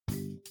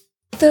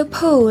The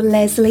Paul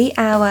Leslie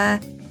Hour,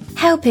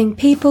 helping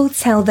people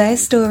tell their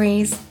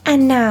stories.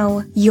 And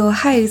now, your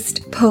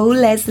host, Paul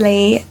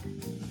Leslie.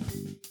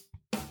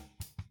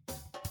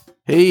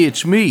 Hey,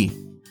 it's me.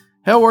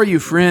 How are you,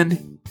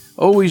 friend?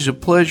 Always a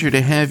pleasure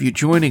to have you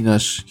joining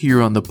us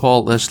here on the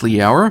Paul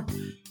Leslie Hour.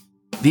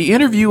 The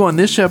interview on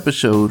this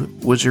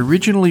episode was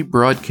originally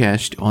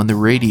broadcast on the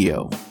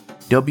radio,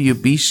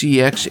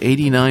 WBCX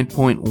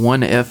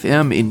 89.1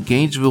 FM in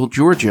Gainesville,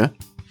 Georgia.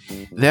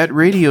 That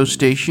radio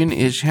station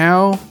is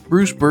how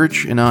Bruce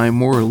Burch and I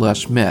more or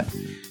less met.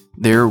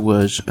 There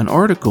was an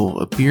article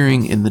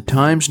appearing in the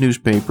Times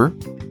newspaper,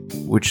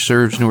 which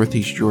serves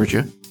Northeast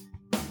Georgia,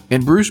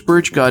 and Bruce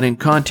Burch got in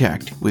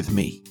contact with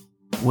me.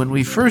 When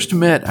we first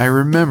met, I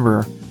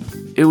remember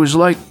it was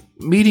like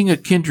meeting a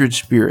kindred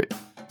spirit.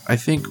 I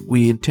think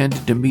we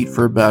intended to meet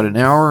for about an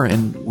hour,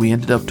 and we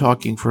ended up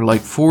talking for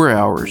like 4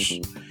 hours.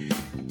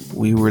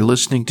 We were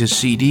listening to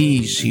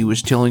CDs. He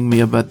was telling me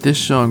about this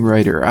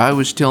songwriter. I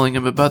was telling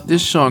him about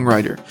this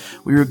songwriter.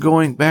 We were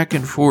going back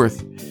and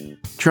forth,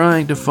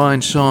 trying to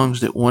find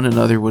songs that one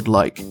another would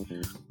like.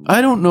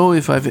 I don't know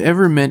if I've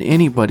ever met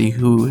anybody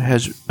who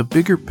has a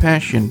bigger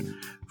passion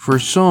for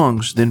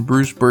songs than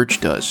Bruce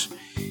Burch does.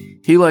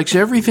 He likes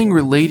everything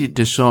related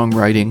to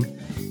songwriting,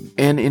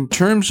 and in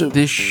terms of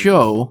this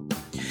show,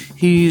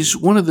 he's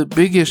one of the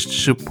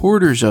biggest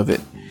supporters of it.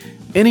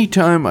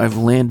 Anytime I've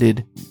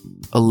landed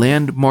a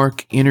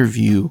landmark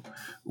interview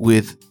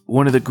with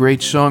one of the great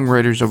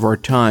songwriters of our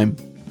time,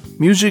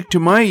 music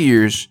to my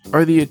ears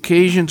are the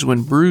occasions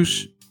when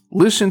Bruce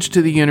listens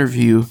to the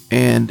interview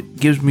and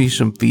gives me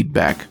some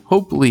feedback.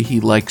 Hopefully he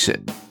likes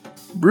it.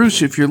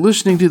 Bruce, if you're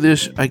listening to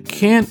this, I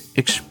can't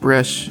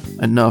express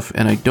enough,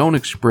 and I don't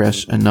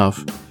express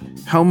enough,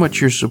 how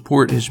much your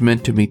support has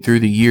meant to me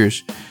through the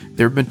years.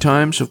 There have been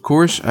times, of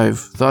course, I've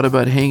thought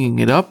about hanging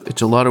it up.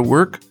 It's a lot of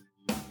work.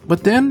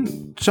 But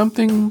then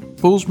something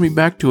pulls me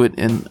back to it,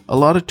 and a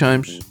lot of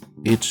times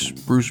it's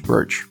Bruce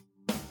Burch.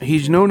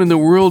 He's known in the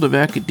world of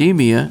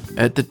academia.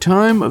 At the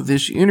time of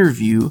this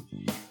interview,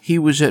 he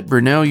was at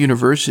Burch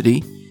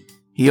University.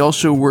 He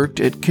also worked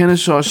at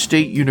Kennesaw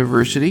State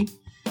University.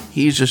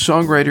 He's a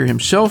songwriter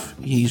himself.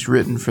 He's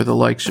written for the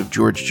likes of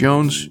George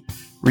Jones,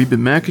 Reba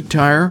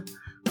McEntire,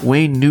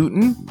 Wayne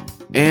Newton,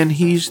 and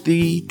he's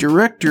the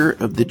director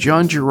of the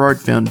John Gerard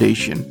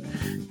Foundation.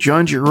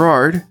 John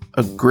Gerard,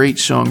 a great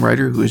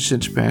songwriter who has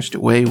since passed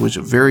away, was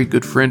a very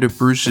good friend of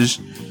Bruce's.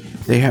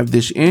 They have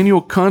this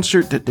annual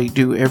concert that they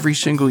do every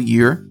single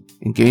year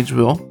in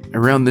Gainesville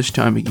around this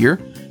time of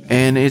year,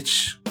 and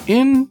it's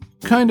in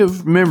kind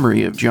of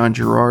memory of John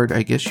Gerard,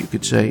 I guess you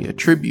could say, a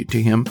tribute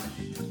to him.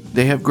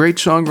 They have great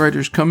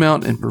songwriters come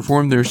out and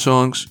perform their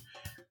songs.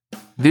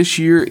 This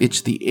year,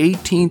 it's the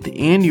 18th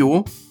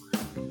annual.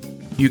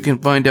 You can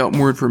find out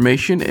more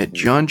information at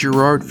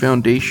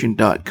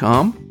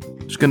johngerardfoundation.com.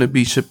 It's going to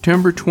be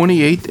September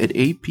 28th at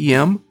 8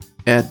 p.m.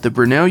 at the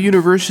Burch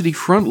University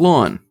front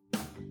lawn.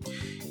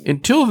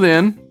 Until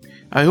then,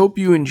 I hope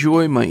you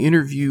enjoy my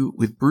interview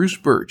with Bruce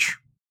Burch.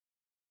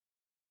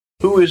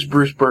 Who is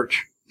Bruce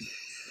Burch?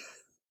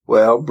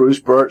 Well, Bruce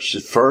Burch,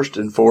 first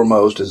and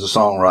foremost, is a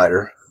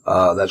songwriter.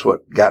 That's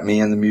what got me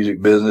in the music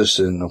business,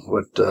 and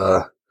what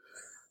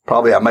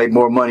probably I made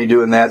more money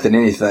doing that than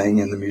anything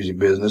in the music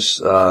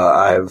business.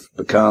 I have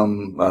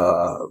become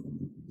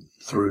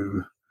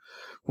through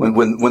when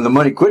the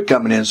money quit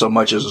coming in so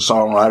much as a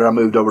songwriter, I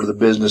moved over to the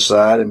business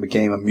side and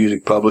became a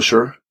music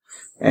publisher,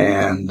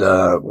 and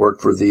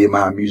worked for the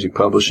EMI Music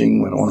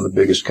Publishing, one of the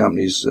biggest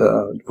companies,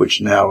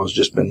 which now has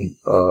just been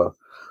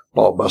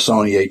bought by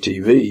Sony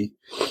ATV.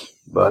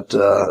 But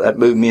that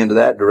moved me into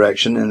that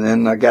direction, and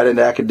then I got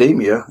into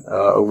academia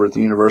over at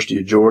the University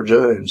of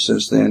Georgia, and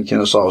since then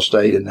Kennesaw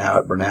State, and now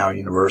at Burch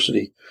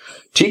University,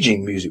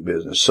 teaching music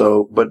business.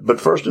 So, but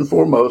first and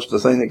foremost, the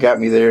thing that got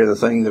me there, the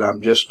thing that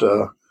I'm just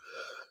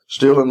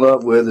still in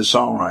love with, is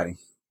songwriting.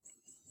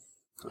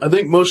 I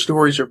think most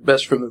stories are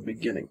best from the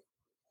beginning.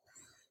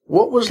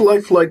 What was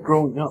life like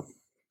growing up?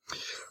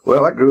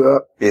 Well, I grew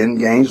up in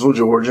Gainesville,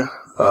 Georgia,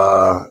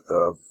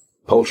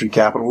 poultry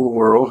capital of the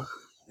world,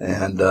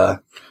 and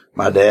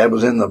my dad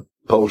was in the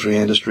poultry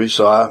industry,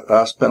 so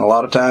I spent a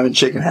lot of time in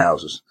chicken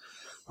houses.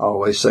 I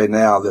always say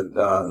now that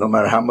no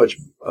matter how much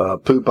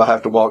poop I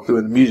have to walk through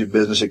in the music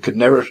business, it could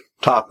never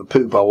top the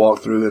poop I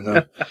walked through in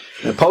the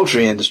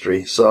poultry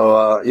industry. So,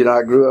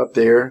 I grew up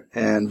there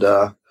and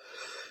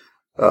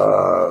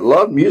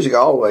loved music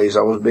always.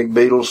 I was a big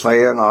Beatles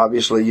fan.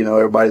 Obviously,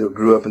 everybody that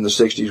grew up in the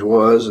 60s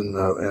was,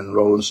 and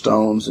Rolling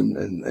Stones, and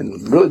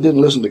really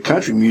didn't listen to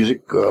country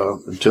music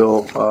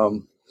until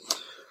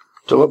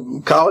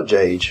college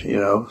age,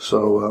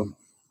 so,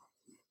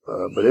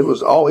 but it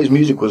was always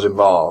music was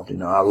involved.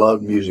 I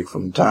loved music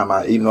from the time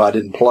even though I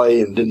didn't play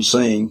and didn't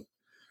sing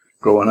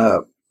growing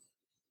up.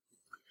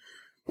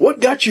 What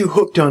got you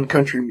hooked on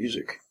country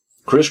music?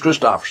 Chris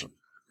Christopherson.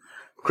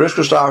 I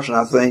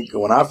think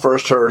when I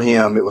first heard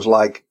him, it was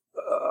like,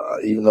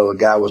 even though the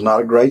guy was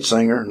not a great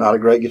singer, not a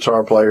great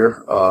guitar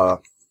player,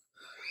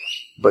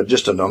 but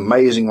just an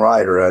amazing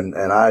writer. And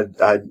I'd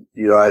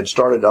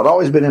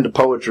always been into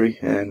poetry,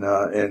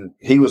 and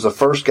he was the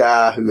first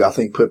guy who I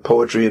think put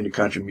poetry into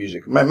country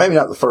music. Maybe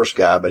not the first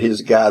guy, but he's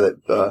the guy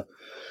that,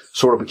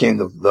 sort of became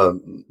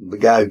the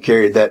guy who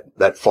carried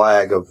that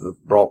flag of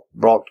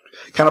brought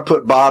kind of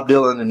put Bob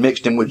Dylan and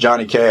mixed him with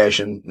Johnny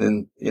Cash, and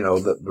then,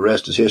 the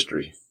rest is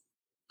history.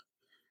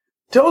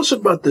 Tell us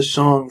about the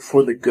song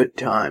For the Good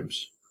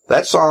Times.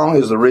 That song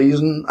is the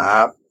reason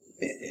I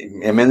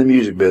am in the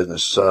music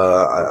business.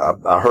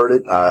 I heard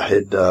it. I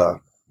had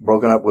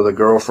broken up with a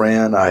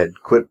girlfriend. I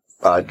had quit.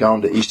 I'd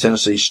gone to East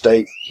Tennessee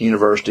State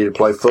University to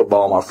play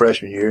football my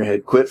freshman year,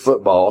 had quit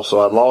football,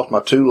 so I'd lost my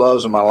two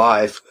loves of my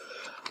life.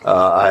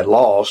 I had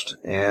lost,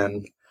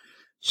 and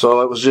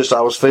so it was just,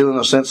 I was feeling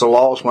a sense of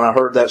loss when I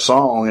heard that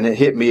song, and it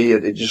hit me.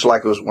 It just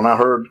like it was when I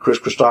heard Chris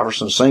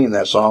Christopherson singing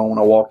that song when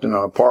I walked in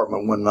an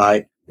apartment one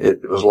night.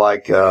 It was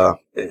like,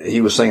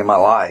 he was singing my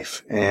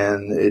life,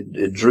 and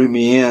it drew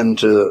me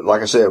into,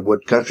 like I said,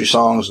 what country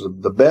songs,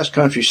 the best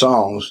country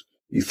songs,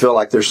 you feel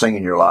like they're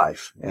singing your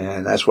life.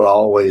 And that's what I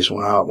always,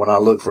 when I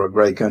look for a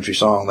great country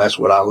song, that's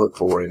what I look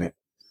for in it.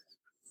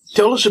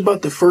 Tell us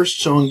about the first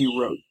song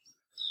you wrote.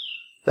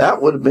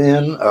 That would have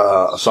been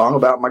a song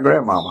about my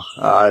grandmama.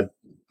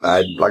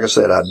 Like I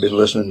said, I'd been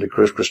listening to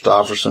Chris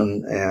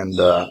Christopherson and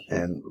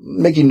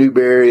Mickey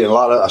Newberry, and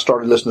I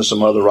started listening to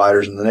some other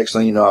writers, and the next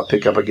thing you know, I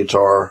pick up a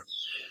guitar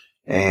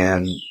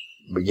and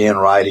began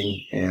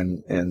writing,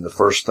 and the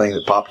first thing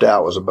that popped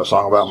out was a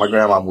song about my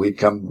grandmama.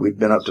 We'd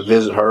been up to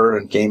visit her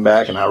and came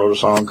back, and I wrote a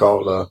song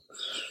called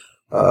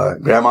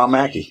Grandma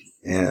Mackie,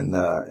 and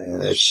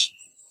I've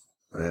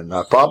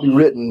probably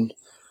written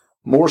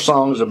more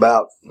songs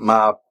about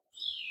my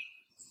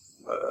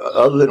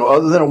other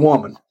than a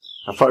woman.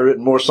 I've probably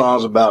written more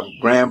songs about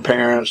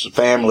grandparents,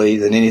 family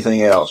than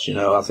anything else.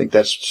 I think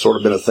that's sort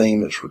of been a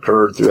theme that's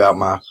recurred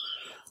throughout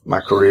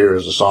my career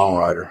as a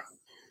songwriter.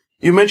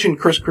 You mentioned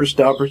Chris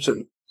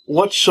Christopherson.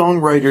 What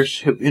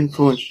songwriters have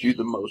influenced you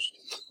the most?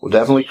 Well,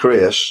 definitely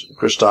Chris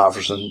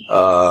Christopherson,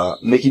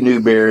 Mickey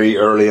Newberry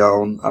early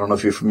on. I don't know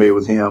if you're familiar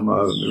with him.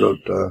 He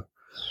wrote,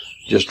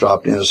 just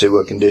dropped in to see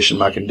what condition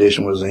my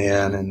condition was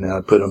in,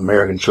 and put an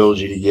American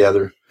trilogy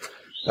together.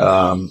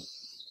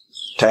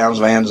 Townes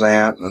Van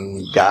Zandt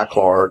and Guy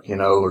Clark,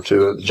 or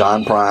two,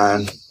 John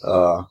Prine,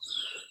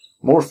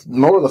 more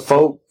of the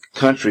folk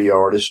country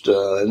artist.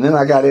 And then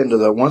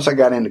once I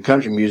got into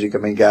country music,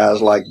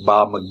 guys like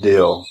Bob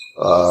McDill,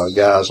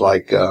 guys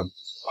like,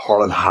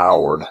 Harlan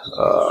Howard,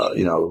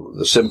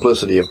 the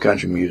simplicity of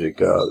country music,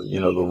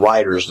 the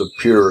writers, the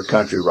pure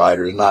country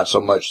writers, not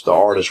so much the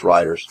artist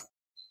writers.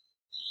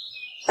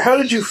 How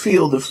did you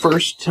feel the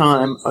first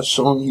time a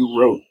song you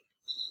wrote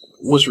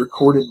was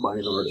recorded by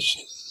an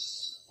artist?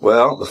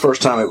 Well, the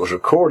first time it was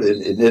recorded,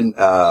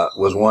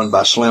 was one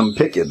by Slim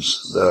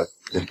Pickens, the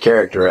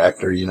character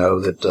actor, it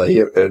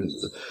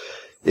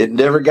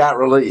never got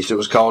released. It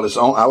was called its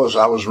own. I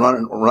was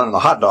running a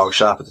hot dog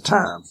shop at the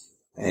time,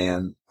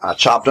 and I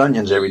chopped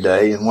onions every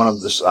day, and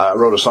I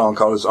wrote a song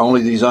called It's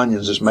Only These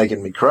Onions That's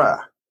Making Me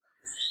Cry.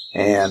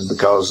 And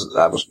because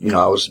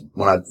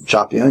when I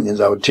chopped the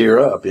onions, I would tear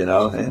up,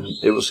 and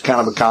it was kind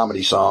of a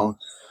comedy song.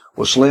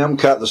 Well, Slim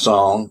cut the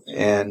song,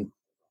 and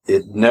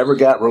it never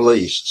got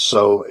released,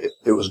 so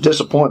it was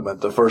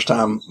disappointment the first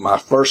time my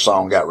first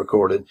song got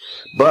recorded.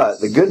 But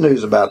the good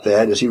news about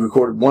that is he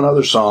recorded one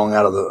other song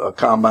out of a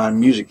Combine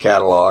music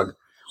catalog,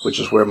 which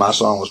is where my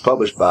song was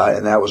published by,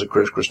 and that was a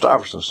Chris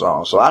Christopherson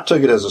song. So I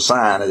took it as a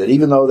sign that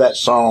even though that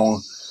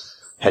song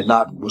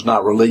was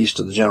not released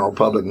to the general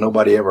public,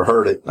 nobody ever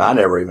heard it. I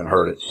never even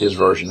heard it, his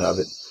version of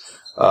it.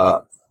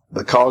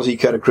 Because he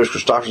cut a Chris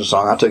Christopherson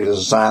song, I took it as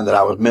a sign that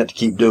I was meant to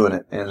keep doing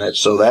it. And that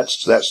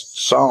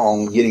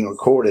song getting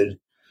recorded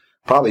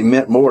probably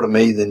meant more to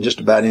me than just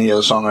about any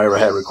other song I ever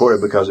had recorded,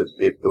 because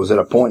it was at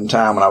a point in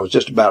time when I was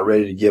just about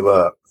ready to give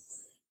up.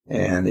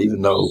 And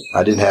even though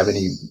I didn't have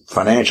any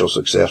financial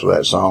success with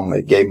that song,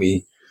 it gave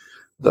me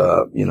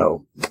the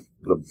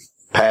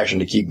passion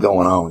to keep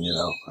going on,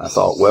 I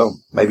thought, well,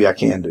 maybe I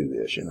can do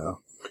this,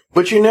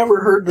 But you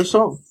never heard the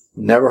song?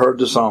 Never heard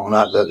the song,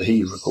 not that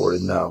he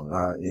recorded, no.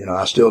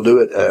 I still do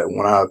it,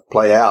 when I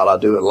play out, I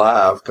do it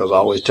live, because I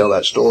always tell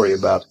that story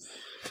about,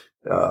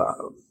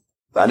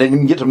 I didn't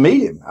even get to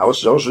meet him. I was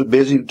so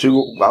busy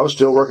I was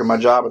still working my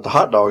job at the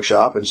hot dog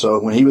shop, and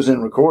so when he was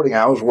in recording,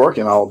 I was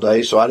working all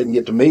day, so I didn't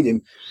get to meet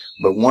him.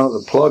 But one of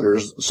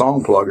the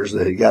song pluggers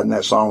that had gotten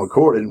that song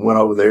recorded, went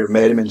over there,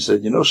 met him, and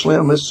said,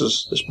 Slim, this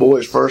is this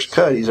boy's first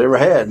cut he's ever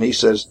had. And he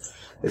says,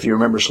 if you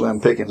remember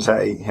Slim Pickens, how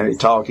he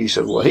talked, he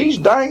said, well, he's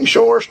dang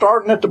sure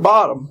starting at the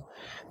bottom.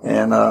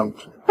 And,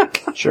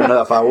 sure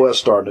enough, I was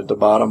starting at the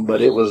bottom,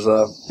 but it was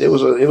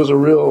a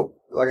real,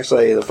 like I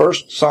say, the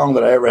first song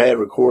that I ever had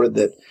recorded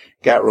that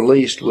got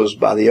released was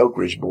by the Oak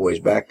Ridge Boys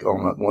back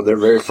on one of their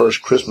very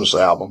first Christmas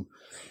album.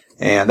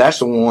 And that's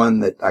the one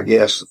that I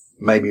guess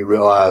made me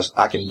realize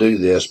I can do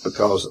this,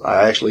 because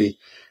I actually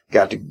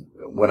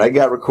when they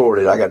got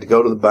recorded, I got to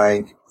go to the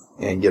bank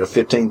and get a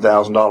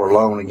 $15,000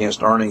 loan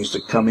against earnings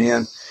to come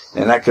in.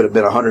 And that could have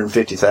been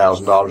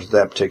 $150,000 at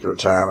that particular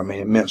time. I mean,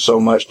 it meant so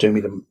much to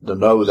me to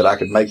know that I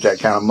could make that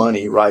kind of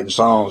money writing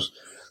songs,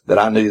 that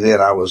I knew then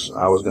I was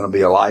going to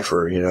be a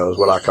lifer, is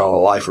what I call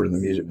a lifer in the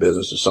music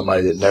business, is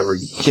somebody that never,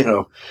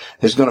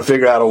 is going to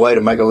figure out a way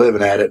to make a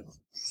living at it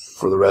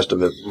for the rest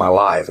of my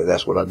life. And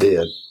that's what I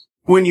did.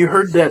 When you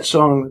heard that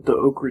song that the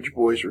Oak Ridge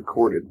Boys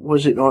recorded,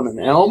 was it on an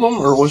album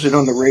or was it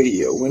on the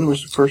radio? When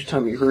was the first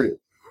time you heard it?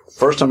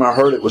 First time I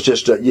heard it was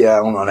just, on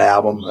an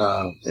album.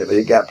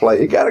 It got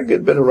played. It got a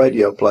good bit of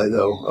radio play,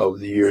 though, over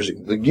the years.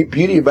 The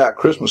beauty about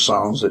Christmas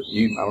songs that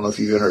I don't know if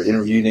you've ever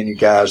interviewed any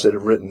guys that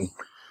have written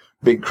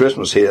big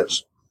Christmas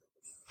hits.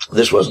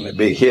 This wasn't a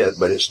big hit,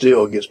 but it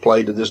still gets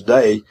played to this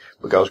day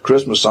because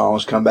Christmas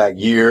songs come back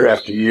year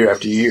after year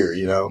after year,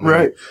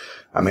 Right.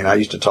 I mean, I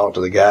used to talk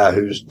to the guy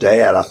whose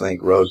dad, I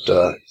think, wrote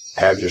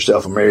Have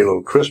Yourself a Merry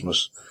Little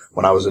Christmas.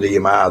 When I was at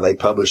EMI, they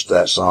published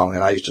that song,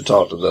 and I used to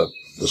talk to the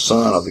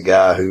son of the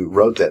guy who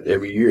wrote that.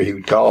 Every year he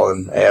would call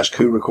and ask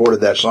who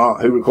recorded that song,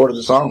 who recorded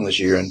the song this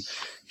year. And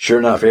sure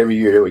enough, every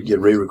year it would get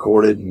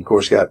re-recorded, and of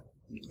course got,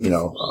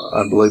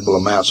 unbelievable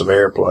amounts of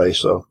airplay.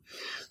 So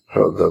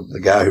the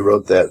guy who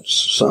wrote that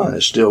son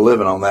is still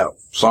living on that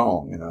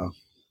song,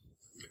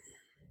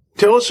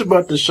 Tell us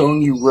about the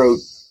song you wrote,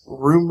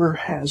 Rumor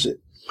Has It.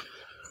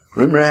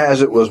 Rumor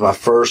Has It was my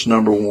first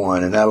number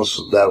one, and that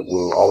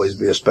will always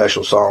be a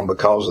special song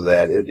because of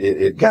that.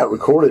 It got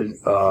recorded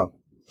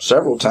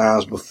several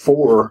times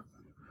before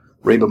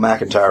Reba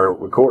McEntire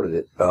recorded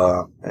it.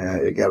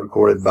 And it got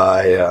recorded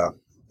by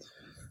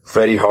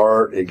Freddie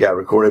Hart. It got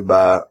recorded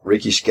by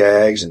Ricky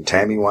Skaggs and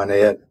Tammy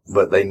Wynette,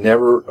 but they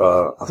never.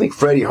 I think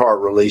Freddie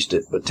Hart released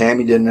it, but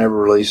Tammy didn't ever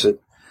release it,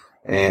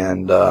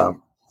 and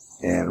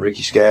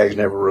Ricky Skaggs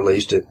never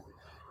released it.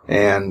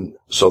 And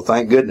so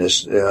thank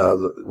goodness,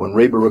 when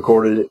Reba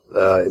recorded it,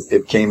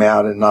 it came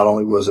out, and not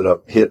only was it a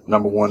hit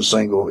number one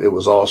single, it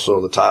was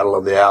also the title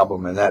of the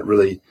album, and that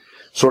really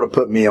sort of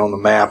put me on the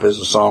map as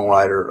a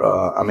songwriter.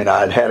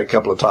 I'd had a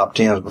couple of top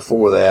tens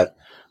before that,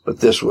 but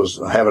this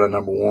was having a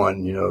number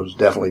one,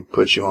 definitely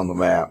puts you on the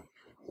map.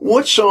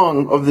 What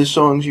song of the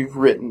songs you've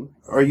written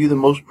are you the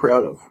most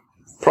proud of?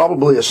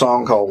 Probably a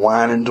song called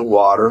Wine into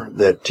Water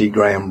that T.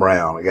 Graham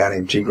Brown, a guy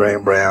named T.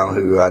 Graham Brown,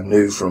 who I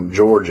knew from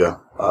Georgia,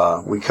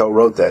 we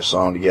co-wrote that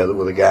song together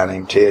with a guy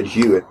named Ted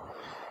Hewitt.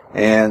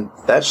 And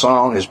that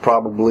song has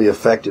probably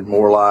affected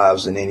more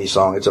lives than any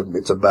song. It's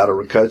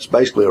it's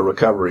basically a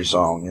recovery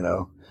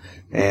song,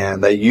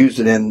 And they used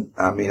it in,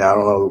 I don't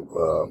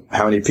know,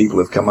 how many people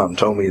have come up and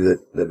told me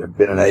that have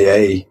been in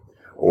AA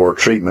or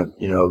treatment,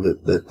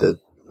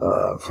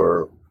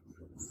 for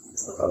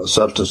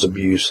substance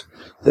abuse,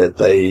 that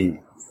they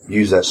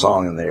use that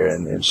song in there.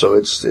 And so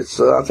it's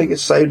I think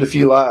it's saved a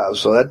few lives.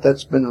 So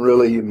that's been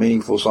really a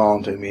meaningful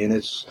song to me. And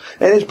it's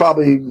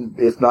probably,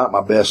 if not my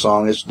best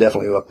song, it's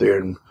definitely up there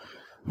in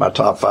my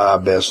top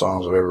 5 best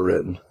songs I've ever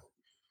written.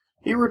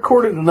 You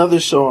recorded another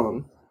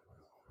song,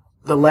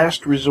 The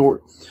Last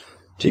Resort.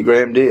 T.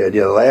 Graham did.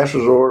 Yeah, The Last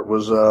Resort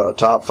was a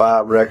top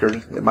 5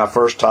 record, my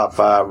first top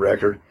 5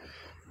 record.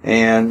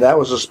 And that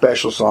was a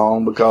special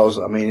song because,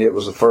 it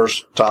was the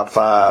first top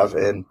 5.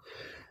 And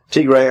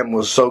T. Graham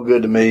was so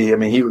good to me.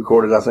 He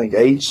recorded, I think,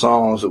 8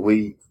 songs that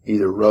we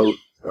either wrote,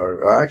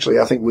 or actually,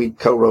 I think we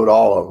co-wrote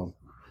all of them.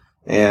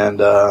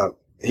 And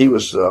he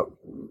was a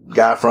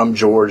guy from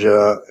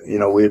Georgia.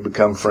 We had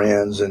become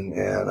friends, and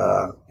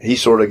he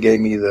sort of gave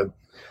me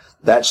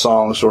that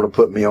song sort of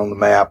put me on the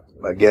map,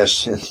 I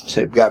guess.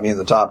 It got me in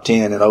the top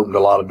 10 and opened a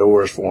lot of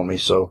doors for me.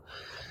 So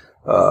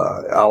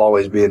I'll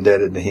always be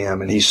indebted to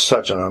him. And he's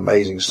such an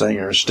amazing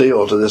singer.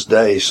 Still to this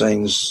day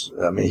sings.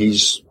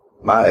 He's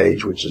my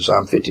age, which is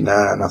I'm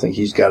 59. I think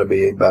he's got to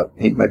be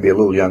he may be a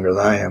little younger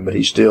than I am, but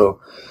he still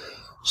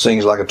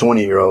sings like a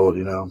 20-year-old,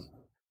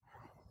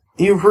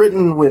 You've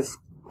written with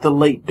the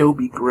late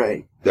Dobie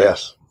Gray.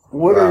 Yes.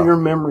 What are your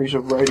memories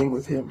of writing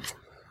with him?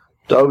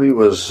 Dobie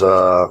was,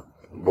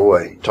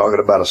 talking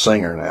about a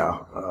singer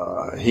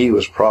now. He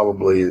was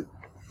probably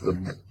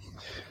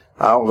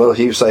I don't know if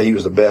he would say he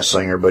was the best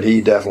singer, but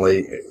he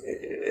definitely,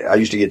 I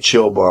used to get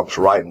chill bumps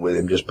writing with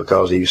him just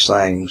because he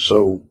sang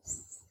so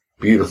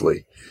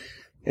beautifully.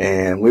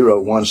 And we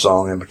wrote one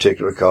song in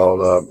particular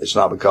called "It's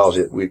Not Because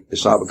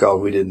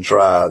We Didn't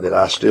Try," that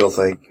I still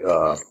think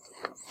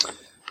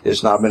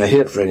it's not been a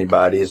hit for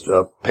anybody. It's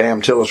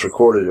Pam Tillis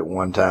recorded it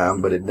one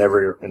time, but it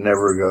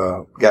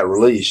never got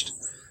released.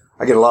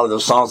 I get a lot of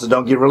those songs that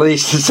don't get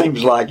released, it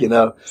seems like,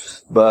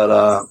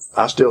 but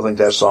I still think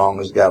that song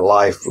has got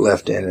life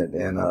left in it.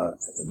 And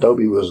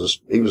Dobie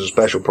was a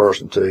special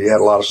person too. He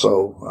had a lot of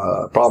soul.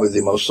 Probably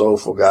the most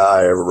soulful guy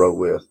I ever wrote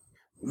with.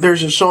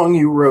 There's a song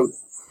you wrote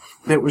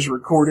that was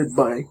recorded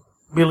by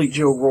Billy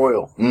Joe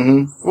Royal.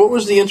 Mm-hmm. What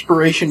was the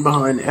inspiration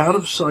behind Out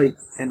of Sight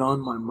and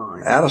On My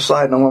Mind? Out of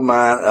Sight and On My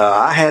Mind.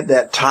 I had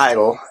that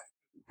title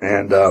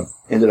and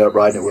ended up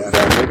writing it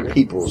with Rick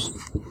Peoples.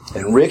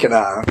 And Rick and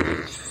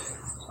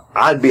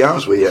I'd be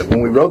honest with you,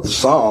 when we wrote the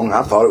song,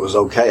 I thought it was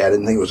okay. I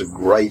didn't think it was a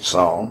great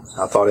song.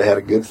 I thought it had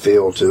a good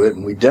feel to it,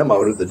 and we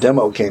demoed it. The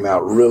demo came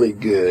out really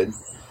good.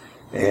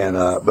 And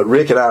but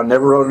Rick and I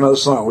never wrote another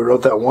song. We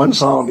wrote that one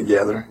song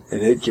together,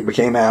 and it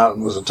became out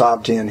and was a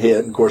top 10 hit.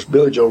 And of course,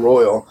 Billy Joe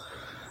Royal,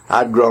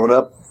 I'd grown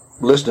up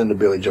listening to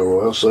Billy Joe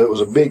Royal, so it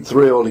was a big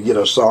thrill to get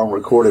a song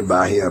recorded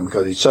by him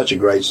because he's such a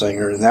great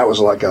singer. And that was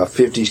like a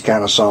 50s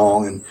kind of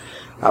song, and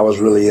I was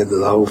really into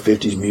the whole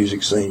 50s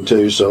music scene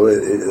too. So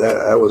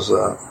that was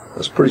a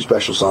pretty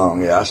special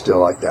song. Yeah, I still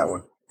like that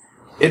one.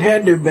 It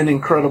had to have been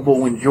incredible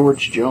when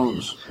George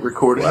Jones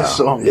recorded a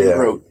song he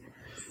wrote.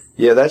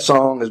 Yeah, that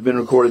song has been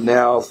recorded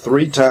now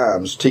 3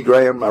 times. I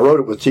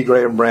wrote it with T.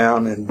 Graham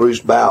Brown and Bruce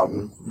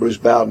Boughton. Bruce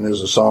Boughton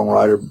is a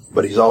songwriter,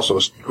 but he's also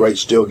a great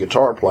steel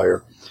guitar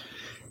player.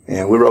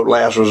 And we wrote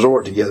Last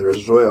Resort together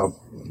as well,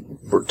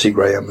 T.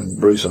 Graham and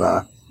Bruce and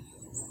I.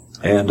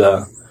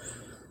 And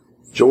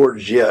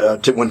George,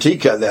 when T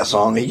cut that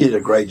song, he did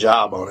a great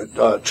job on it.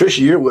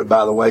 Trisha Yearwood,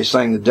 by the way,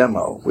 sang the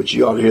demo, which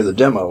you ought to hear the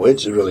demo.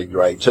 It's really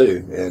great,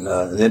 too. And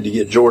then to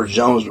get George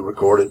Jones to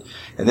record it.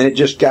 And then it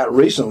just got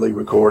recently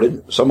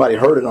recorded. Somebody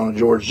heard it on a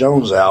George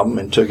Jones album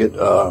and took it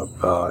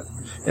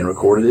and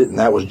recorded it, and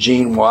that was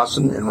Gene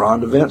Watson and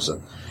Rhonda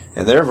Vincent.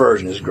 And their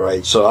version is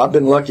great. So I've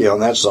been lucky on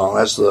that song.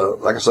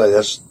 Like I say,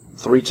 that's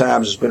 3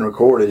 times it's been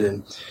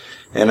recorded,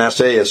 and I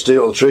say it's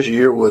still Trisha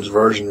Yearwood's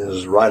version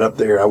is right up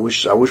there. I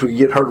wish we could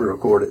get her to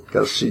record it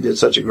because she did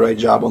such a great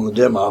job on the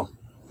demo.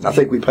 I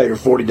think we paid her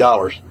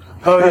 $40.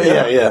 Oh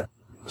yeah, yeah.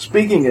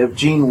 Speaking of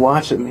Gene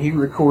Watson, he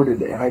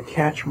recorded "I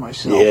Catch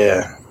Myself."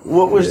 Yeah.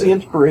 What was the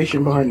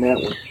inspiration behind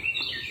that one?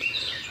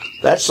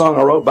 That song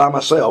I wrote by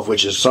myself,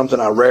 which is something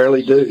I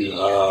rarely do.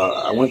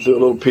 I went through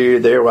a little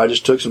period there where I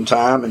just took some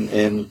time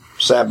and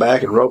sat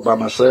back and wrote by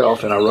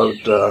myself, and I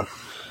wrote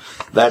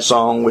that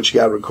song, which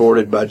got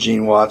recorded by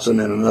Gene Watson,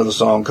 and another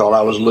song called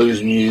I Was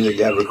Losing You that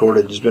got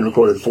recorded. It's been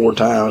recorded 4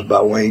 times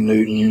by Wayne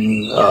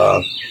Newton.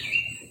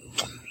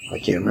 I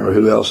can't remember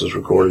who else has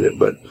recorded it,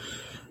 but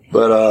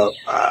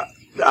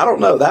I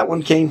don't know. That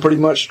one came pretty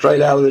much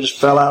straight out of it. Just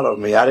fell out of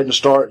me.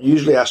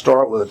 Usually I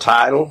start with a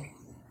title,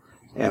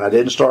 and I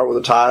didn't start with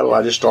a title.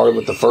 I just started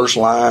with the first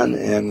line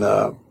and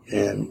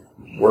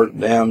worked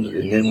down.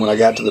 And then when I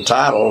got to the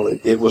title,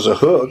 it was a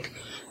hook.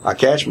 I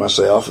Catch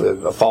Myself,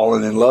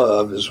 Falling in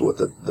Love is what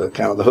the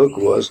kind of the hook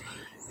was.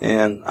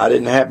 And I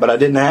didn't have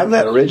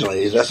that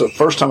originally. That's the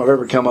first time I've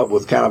ever come up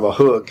with kind of a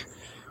hook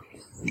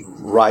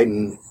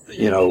writing,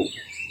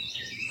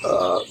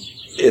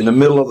 in the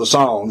middle of the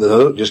song. The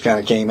hook just kind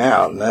of came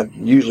out, and that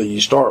usually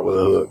you start with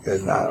a hook,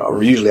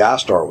 or usually I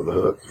start with a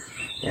hook.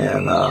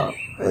 And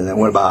then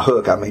when by a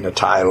hook, I mean a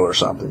title or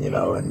something,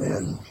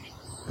 and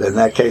in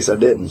that case I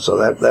didn't. So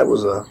that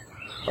was a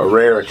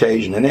rare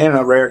occasion, and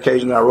a rare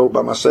occasion that I wrote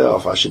by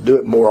myself. I should do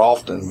it more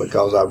often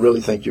because I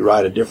really think you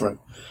write a different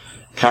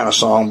kind of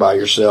song by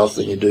yourself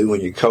than you do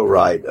when you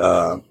co-write.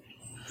 I'm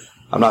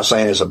not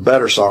saying it's a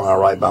better song I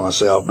write by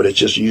myself, but it's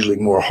just usually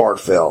more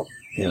heartfelt.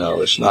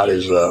 It's not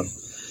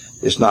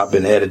it's not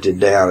been edited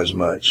down as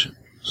much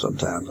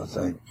sometimes, I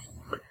think.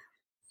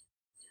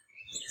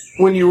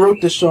 When you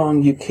wrote the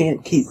song "You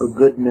Can't Keep a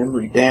Good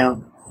Memory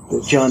Down"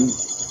 that John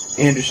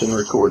Anderson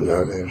recorded,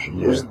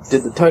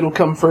 did the title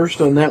come first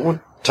on that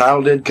one?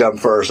 Title did come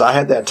first. I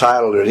had that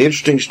title. There's an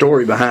interesting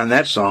story behind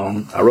that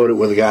song. I wrote it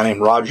with a guy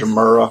named Roger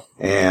Murrah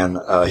and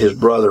his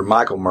brother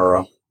Michael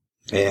Murrah.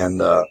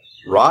 And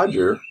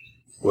Roger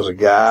was a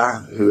guy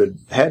who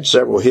had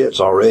several hits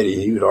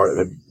already. He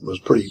was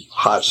a pretty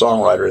hot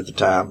songwriter at the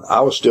time.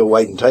 I was still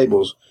waiting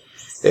tables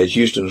at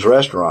Houston's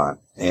restaurant,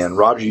 and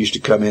Roger used to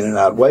come in and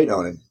I'd wait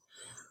on him.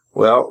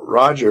 Well,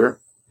 Roger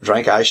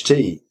drank iced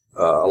tea,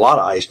 a lot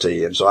of iced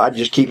tea, and so I'd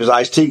just keep his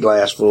iced tea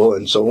glass full.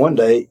 And so one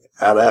day,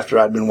 after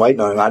I'd been waiting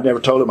on him, I'd never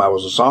told him I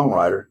was a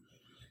songwriter.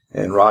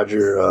 And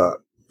Roger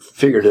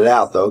figured it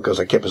out, though, because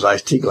I kept his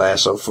iced tea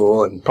glass so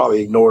full, and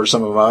probably ignored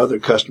some of my other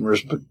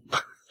customers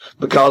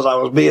because I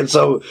was being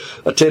so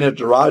attentive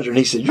to Roger. And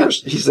he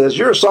says,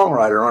 "You're a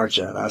songwriter, aren't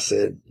you?" And I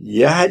said,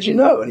 "Yeah, how'd you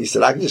know?" And he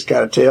said, "I can just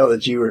kind of tell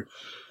that you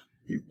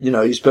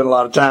spent a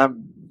lot of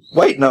time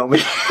waiting on me."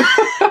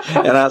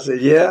 And I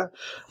said, "Yeah,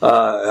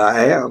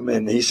 I am."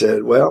 And he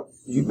said, "Well,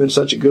 you've been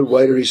such a good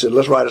waiter." He said,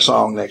 "Let's write a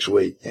song next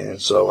week." And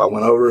so I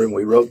went over and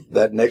we wrote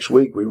that next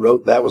week.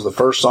 That was the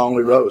first song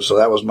we wrote. So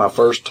that was my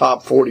first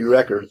top 40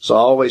 record. So I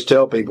always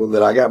tell people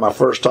that I got my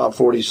first top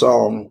 40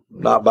 song,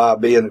 not by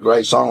being a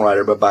great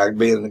songwriter, but by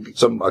being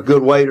a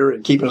good waiter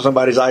and keeping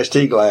somebody's iced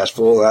tea glass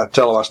full. I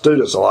tell my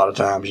students a lot of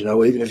times,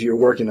 even if you're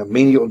working a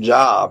menial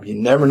job, you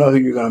never know who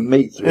you're going to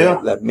meet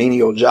through that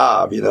menial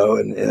job,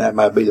 and that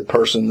might be the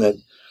person that,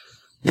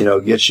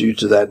 gets you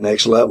to that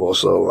next level.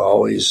 So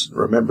always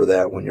remember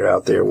that when you're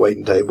out there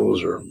waiting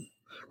tables or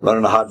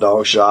running a hot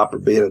dog shop or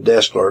being a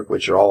desk clerk,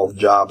 which are all the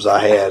jobs I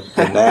had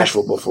in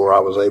Nashville before I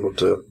was able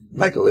to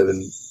make a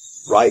living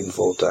writing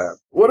full time.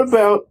 What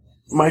about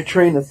My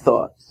Train of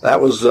Thought?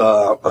 That was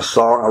a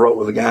song I wrote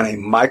with a guy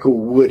named Michael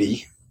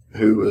Woody,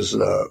 who was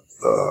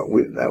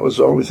that was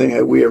the only thing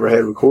that we ever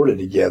had recorded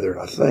together,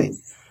 I think.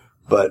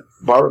 But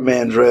Barbara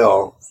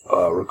Mandrell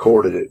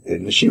recorded it,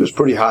 and she was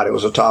pretty hot. It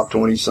was a top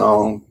 20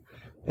 song.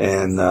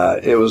 And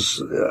it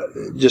was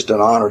just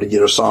an honor to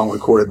get a song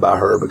recorded by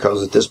her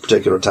because at this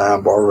particular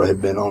time, Barbara had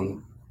been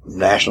on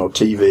national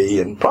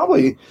TV, and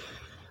probably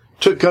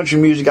took country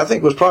music. I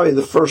think was probably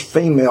the first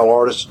female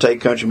artist to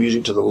take country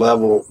music to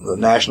the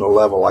national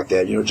level like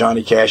that. You know,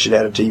 Johnny Cash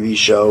had a TV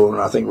show,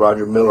 and I think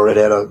Roger Miller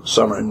had a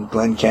summer, and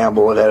Glenn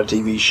Campbell had a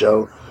TV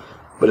show.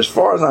 But as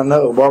far as I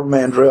know, Barbara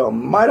Mandrell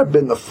might have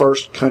been the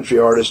first country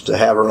artist to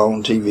have her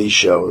own TV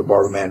show, the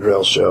Barbara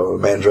Mandrell show,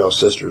 the Mandrell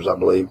Sisters, I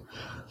believe.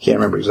 Can't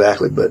remember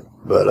exactly, but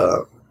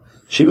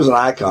she was an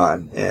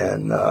icon,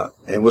 and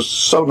was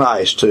so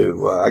nice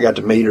too. I got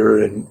to meet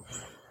her and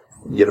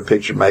get a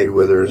picture made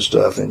with her and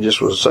stuff, and just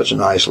was such a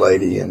nice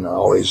lady, and I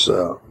always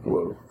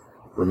will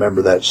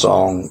remember that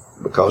song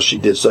because she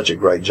did such a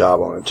great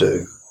job on it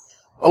too.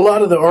 A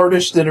lot of the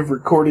artists that have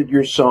recorded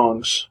your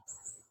songs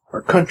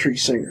are country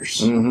singers.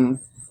 Mm-hmm.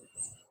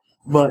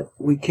 But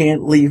we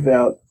can't leave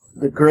out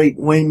the great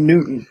Wayne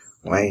Newton.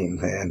 Wayne.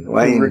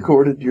 Who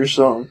recorded your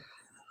song.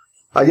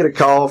 I get a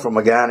call from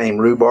a guy named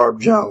Rhubarb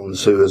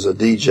Jones, who is a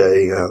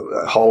DJ,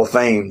 a Hall of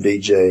Fame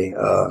DJ,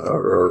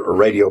 or a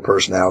radio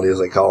personality, as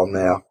they call him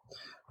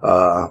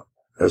now,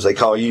 as they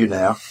call you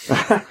now.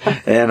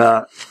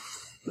 And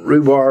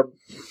Rhubarb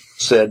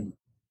said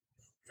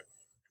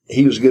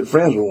he was good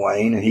friends with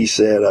Wayne, and he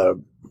said,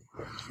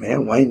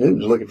 man, Wayne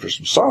Newton's looking for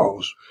some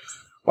songs.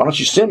 Why don't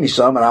you send me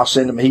some, and I'll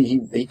send him.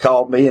 He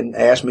called me and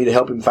asked me to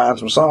help him find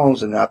some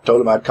songs, and I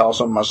told him I'd call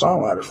some of my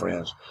songwriter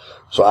friends.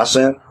 So I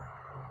sent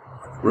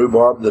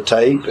Rhubarb the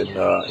tape,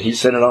 and he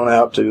sent it on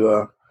out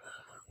to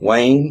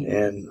Wayne,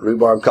 and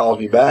Rhubarb calls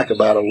me back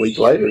about a week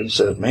later and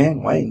says,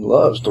 man, Wayne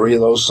loves 3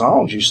 of those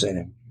songs you sent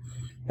him.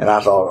 And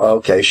I thought,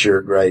 okay,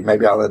 sure, great.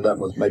 Maybe I'll end up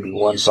with maybe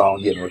 1 song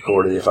getting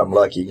recorded if I'm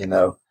lucky, you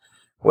know.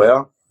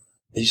 Well,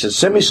 he said,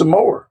 send me some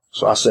more.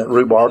 So I sent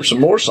Rhubarb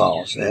some more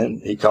songs,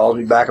 and he calls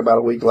me back about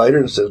a week later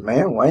and says,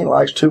 man, Wayne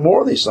likes 2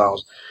 more of these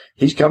songs.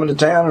 He's coming to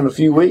town in a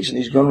few weeks, and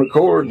he's going to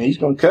record, and he's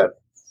going to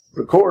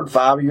record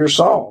 5 of your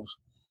songs.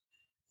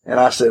 And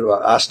I said,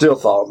 well, I still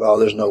thought, oh,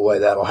 there's no way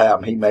that'll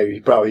happen. He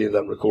probably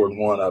ended up recording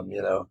 1 of them,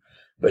 you know.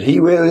 But he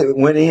really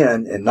went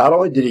in, and not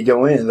only did he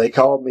go in, they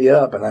called me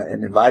up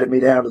and invited me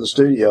down to the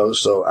studio.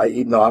 So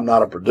even though I'm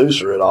not a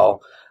producer at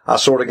all, I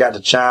sort of got to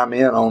chime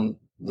in on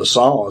the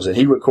songs, and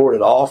he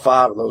recorded all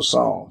 5 of those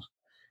songs.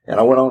 And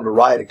I went on to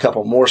write a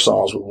couple more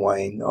songs with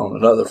Wayne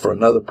for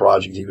another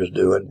project he was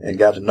doing, and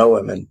got to know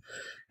him.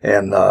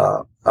 And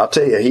I'll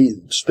tell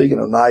you, speaking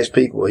of nice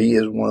people, he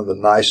is one of the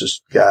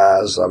nicest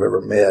guys I've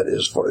ever met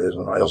as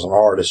an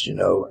artist, you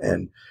know.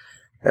 And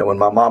when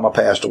my mama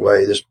passed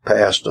away this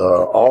past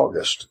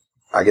August,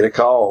 I get a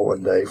call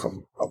one day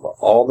from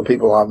all the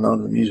people I've known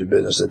in the music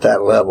business at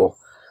that level.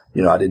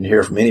 You know, I didn't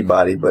hear from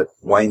anybody, but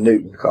Wayne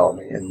Newton called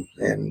me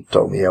and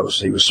told me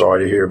he was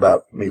sorry to hear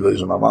about me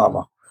losing my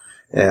mama.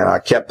 And I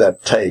kept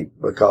that tape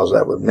because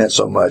that meant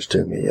so much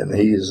to me. And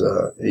he's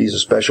a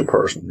special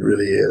person. He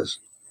really is.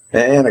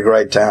 And a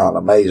great talent.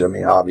 Amazing. I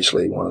mean,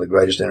 obviously one of the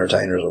greatest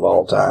entertainers of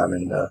all time.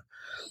 And,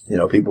 you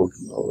know,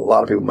 a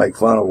lot of people make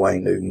fun of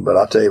Wayne Newton, but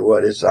I'll tell you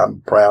what, I'm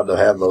proud to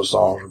have those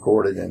songs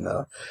recorded. And,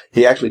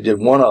 he actually did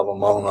one of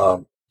them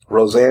on,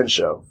 Roseanne's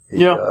show.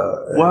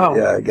 Wow.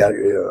 Yeah,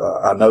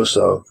 I know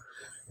so.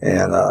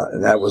 And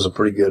that was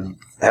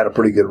had a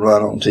pretty good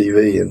run on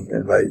TV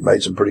and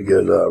made some pretty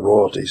good,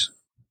 royalties.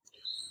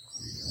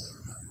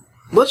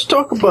 Let's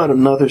talk about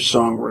another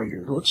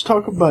songwriter. Let's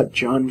talk about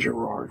John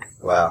Gerard.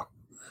 Wow.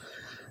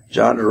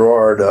 John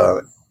Gerard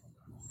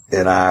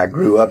and I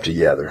grew up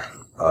together,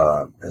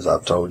 as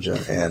I've told you,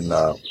 and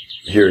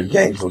here in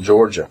Gainesville,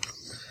 Georgia.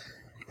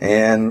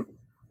 And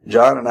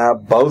John and I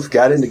both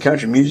got into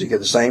country music at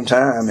the same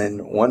time,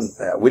 and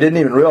we didn't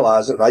even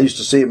realize it. I used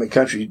to see him at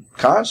country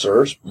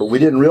concerts, but we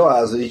didn't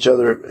realize that each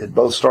other had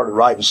both started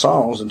writing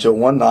songs until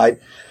one night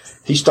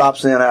he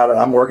stops in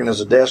I'm working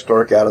as a desk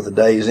clerk out of the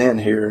Days Inn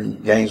here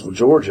in Gainesville,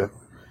 Georgia.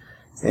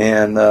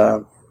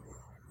 And,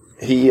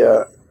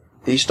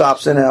 he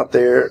stops in out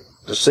there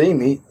to see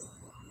me,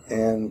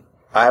 and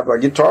I have my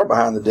guitar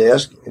behind the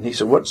desk, and he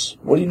said, what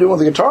are you doing with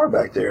the guitar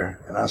back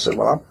there? And I said,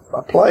 well, I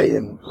play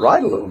and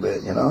write a little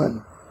bit, you know.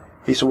 And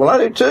he said, well, I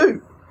do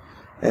too.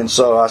 And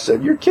so I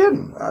said, you're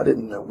kidding.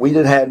 We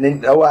had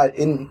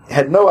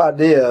no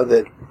idea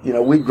that, you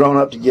know, we'd grown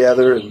up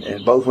together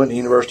and both went to the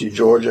University of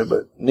Georgia,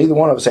 but neither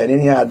one of us had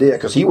any idea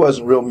because he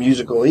wasn't real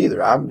musical either.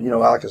 You know,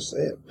 like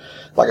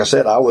I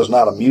said, I was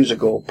not a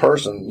musical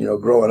person, you know,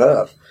 growing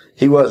up.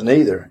 He wasn't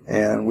either.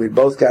 And we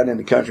both got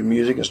into country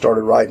music and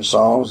started writing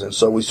songs. And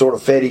so we sort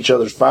of fed each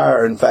other's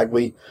fire. In fact,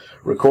 we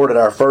recorded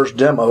our first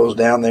demos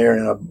down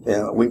there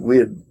we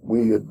had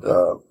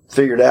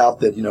figured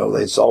out that, you know,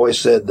 they'd always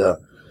said the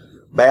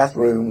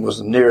bathroom was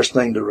the nearest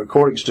thing to a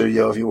recording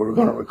studio if you were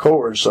going to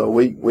record. So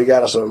we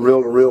got us a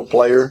reel-to-reel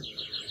player,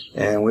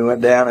 and we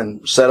went down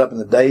and set up in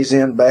the Days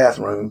Inn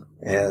bathroom,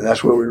 and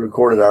that's where we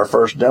recorded our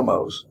first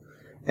demos.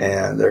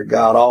 And they're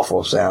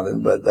god-awful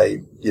sounding, but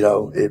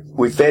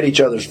we fed each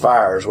other's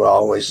fire is what I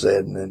always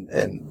said.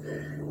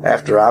 And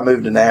after I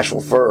moved to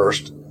Nashville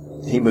first,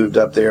 he moved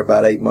up there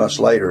about 8 months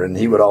later, and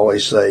he would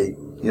always say,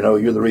 you know,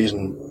 you're the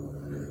reason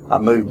I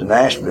moved to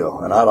Nashville.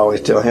 And I'd always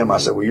tell him, I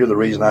said, well, you're the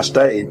reason I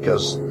stayed,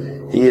 because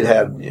he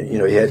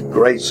had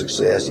great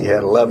success. He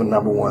had 11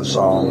 number one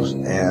songs,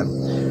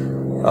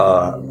 and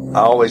I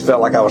always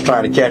felt like I was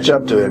trying to catch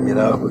up to him,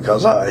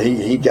 because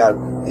he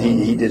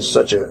did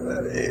such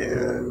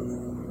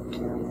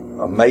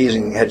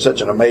had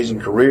such an amazing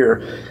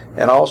career,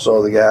 and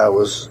also the guy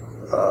was,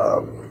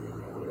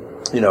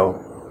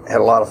 had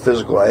a lot of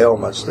physical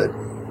ailments that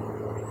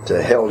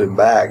held him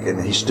back,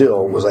 and he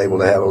still was able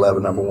to have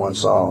 11 number one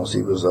songs.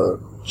 He was a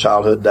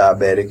childhood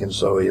diabetic, and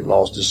so he had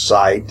lost his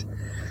sight.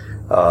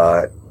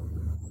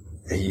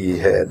 He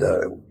had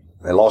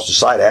lost his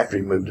sight after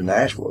he moved to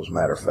Nashville, as a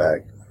matter of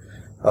fact.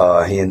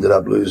 He ended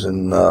up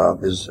losing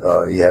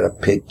he had a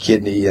pig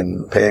kidney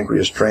and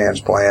pancreas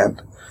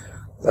transplant.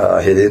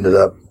 He ended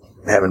up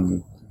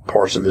having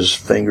parts of his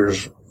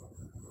fingers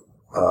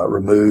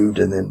removed,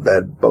 and then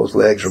had both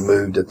legs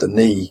removed at the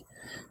knee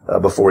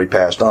before he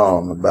passed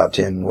on about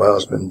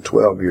it's been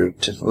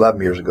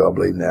 11 years ago, I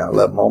believe now,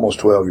 almost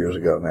 12 years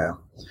ago now.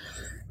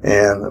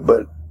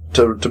 But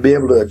to be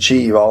able to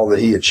achieve all that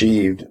he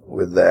achieved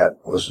with that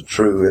was a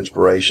true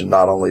inspiration,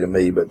 not only to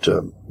me, but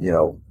to,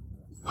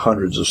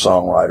 hundreds of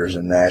songwriters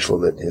in Nashville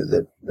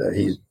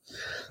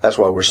that's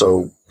why we're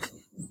so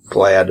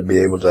glad to be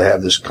able to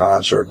have this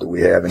concert that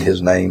we have in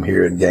his name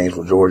here in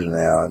Gainesville, Georgia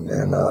now,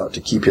 and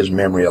to keep his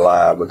memory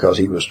alive, because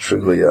he was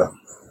truly a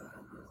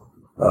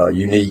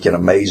unique and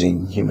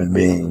amazing human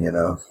being,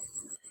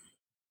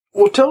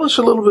 Well, tell us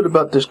a little bit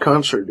about this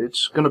concert.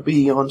 It's going to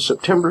be on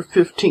September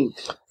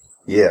 15th.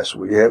 Yes,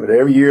 we have it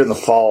every year in the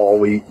fall.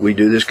 We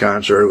do this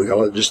concert. We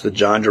call it just the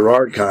John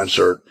Gerard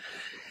concert.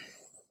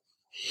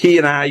 He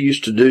and I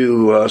used to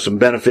do some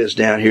benefits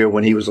down here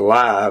when he was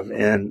alive,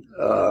 and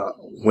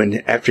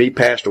after he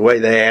passed away,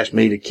 they asked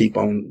me to keep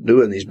on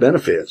doing these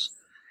benefits.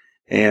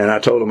 And I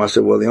told him, I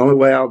said, well, the only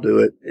way I'll do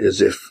it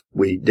is if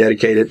we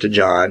dedicate it to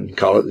John,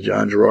 call it the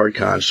John Gerard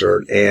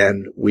concert,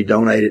 and we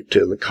donate it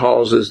to the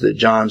causes that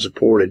John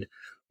supported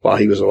while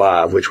he was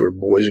alive, which were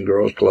Boys and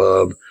Girls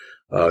Club,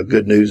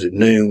 Good News at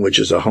Noon, which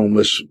is a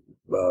homeless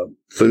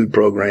food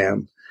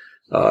program,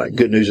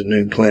 Good News at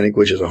Noon Clinic,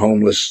 which is a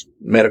homeless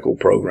medical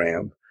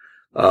program.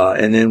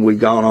 And then we've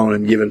gone on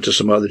and given to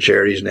some other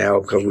charities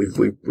now, because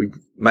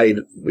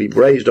we've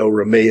raised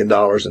over $1 million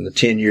in the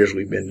 10 years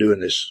we've been doing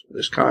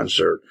this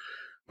concert.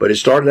 But it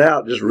started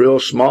out just real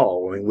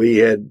small. I mean, we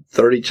had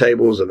 30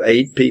 tables of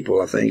 8 people,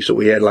 I think. So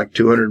we had like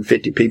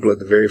 250 people at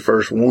the very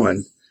first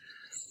one.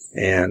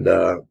 And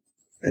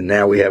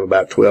now we have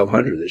about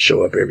 1,200 that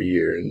show up every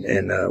year.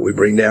 And we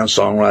bring down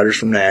songwriters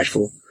from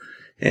Nashville.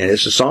 And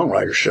it's a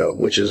songwriter show,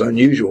 which is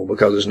unusual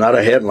because it's not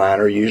a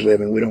headliner. Usually,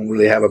 we don't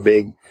really have a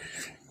big,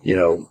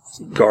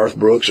 Garth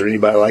Brooks or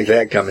anybody like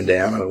that coming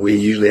down. We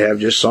usually have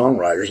just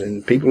songwriters,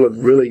 and people have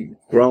really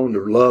grown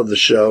to love the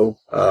show.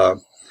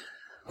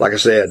 Like I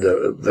said,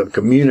 the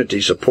community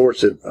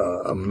supports it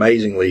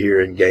amazingly here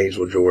in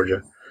Gainesville,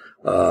 Georgia.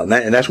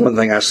 And that's one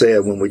thing I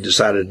said when we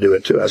decided to do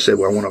it too. I said,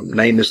 well, I want to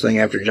name this thing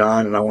after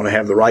John, and I want to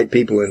have the right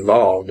people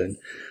involved. And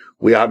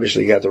we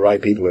obviously got the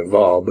right people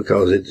involved,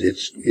 because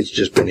it's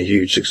just been a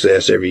huge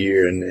success every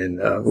year.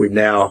 And we've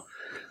now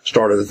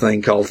started a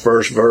thing called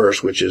First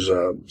Verse, which is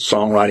a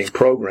songwriting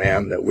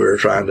program that we're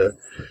trying to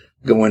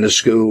go into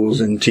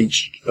schools and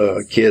teach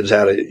kids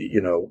how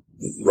to,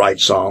 write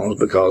songs,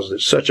 because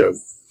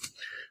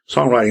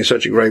songwriting is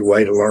such a great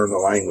way to learn the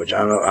language.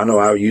 I know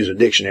I use a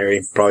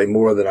dictionary probably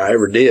more than I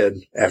ever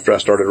did after I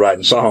started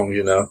writing songs,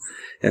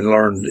 and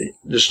learned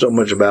just so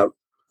much about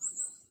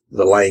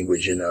the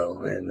language,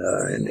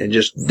 and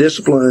just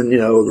discipline,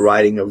 the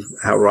writing of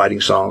how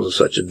writing songs is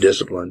such a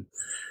discipline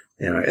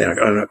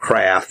and a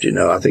craft,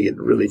 I think it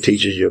really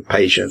teaches you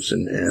patience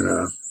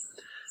and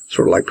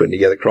sort of like putting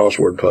together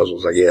crossword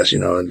puzzles, I guess,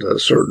 in a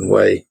certain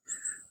way.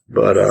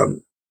 But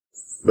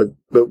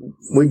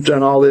we've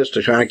done all this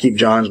to try to keep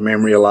John's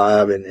memory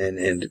alive and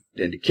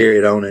to carry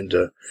it on, and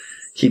to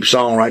keep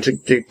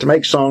songwriting, to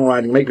make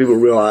songwriting, make people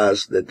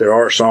realize that there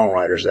are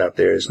songwriters out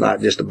there. It's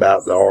not just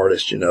about the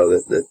artist,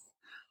 that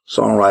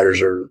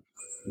songwriters are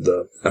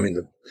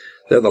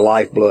they're the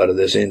lifeblood of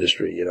this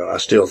industry. I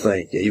still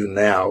think, even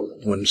now,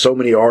 when so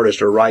many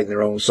artists are writing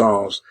their own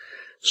songs,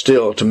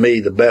 still, to me,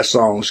 the best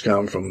songs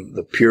come from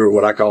the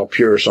what I call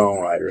pure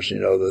songwriters,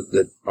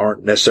 that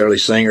aren't necessarily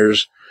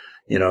singers,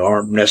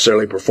 aren't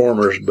necessarily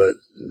performers, but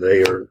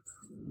they are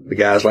the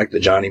guys like the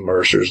Johnny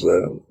Mercers,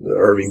 the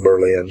Irving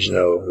Berlins,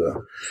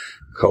 the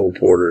Cole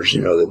Porters,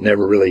 that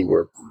never really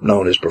were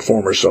known as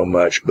performers so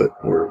much, but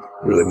were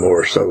really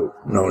more so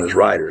known as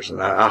writers.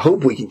 And I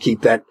hope we can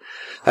keep that.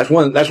 That's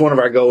one of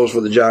our goals for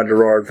the John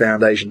Gerard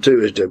Foundation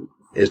too,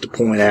 is to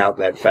point out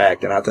that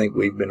fact. And I think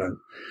we've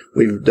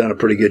done a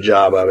pretty good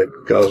job of it,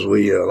 because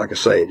we, like I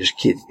say,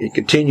 it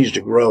continues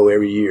to grow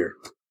every year.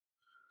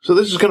 So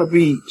this is going to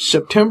be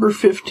September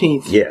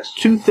 15th, yes,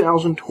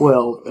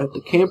 2012, at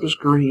the Campus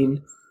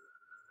Green,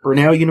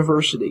 Brenau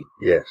University.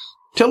 Yes.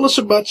 Tell us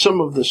about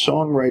some of the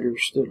songwriters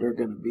that are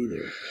going to be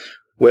there.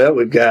 Well,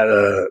 we've got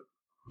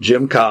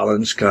Jim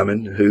Collins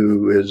coming,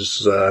 who is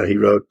he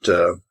wrote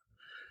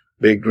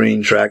Big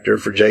Green Tractor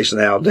for Jason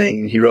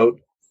Aldean. He wrote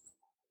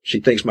she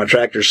thinks my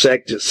tractor's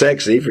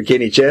sexy for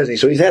Kenny Chesney.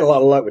 So he's had a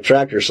lot of luck with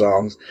tractor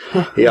songs.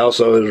 He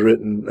also has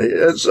written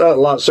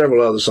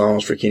several other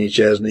songs for Kenny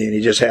Chesney, and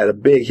he just had a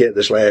big hit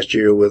this last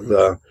year with,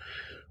 I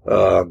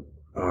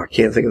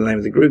can't think of the name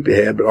of the group he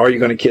had, but Are You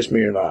Gonna Kiss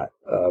Me or Not?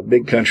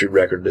 Big country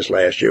record this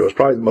last year. It was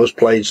probably the most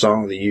played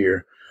song of the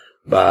year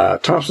by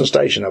Thompson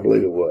Station, I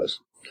believe it was.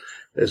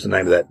 Is the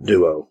name of that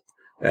duo.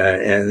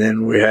 And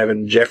then we're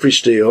having Jeffrey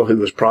Steele, who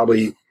was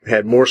probably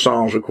had more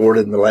songs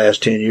recorded in the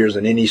last 10 years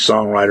than any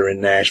songwriter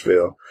in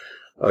Nashville.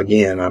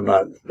 Again, I'm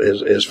not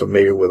as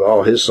familiar with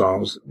all his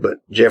songs, but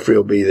Jeffrey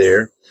will be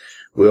there.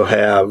 We'll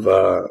have,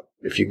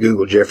 if you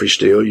Google Jeffrey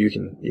Steele, you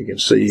can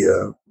see,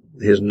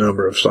 his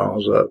number of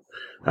songs up.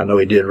 I know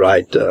he did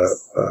write,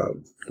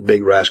 the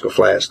Big Rascal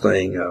Flatts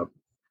thing.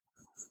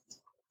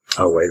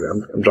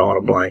 I'm drawing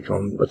a blank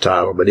on the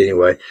title, but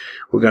anyway,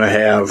 we're going to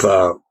have,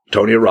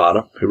 Tony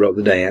Arata, who wrote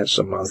The Dance,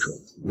 among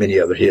many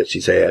other hits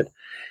he's had,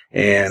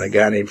 and a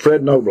guy named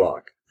Fred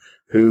Knobloch,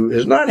 who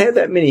has not had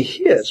that many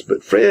hits,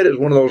 but Fred is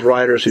one of those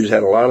writers who's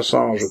had a lot of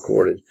songs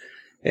recorded,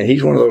 and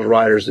he's one of those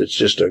writers that's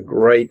just a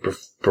great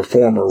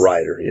performer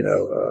writer. You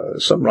know,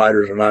 some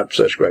writers are not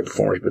such great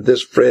performers, but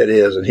this Fred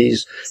is, and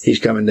he's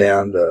coming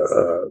down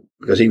to,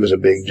 because he was a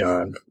big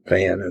John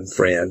fan and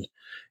friend.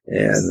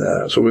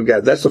 And, so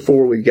that's the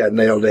 4 we've got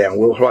nailed down.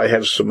 We'll probably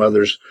have some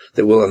others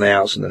that we'll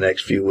announce in the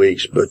next few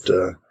weeks, but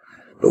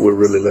we're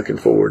really looking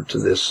forward to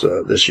this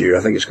year.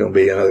 I think it's going to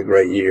be another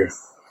great year.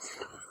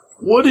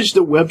 What is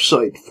the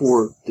website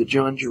for the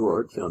John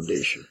Gerard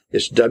Foundation?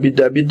 It's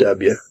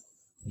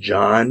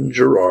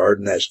www.johngerard,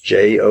 and that's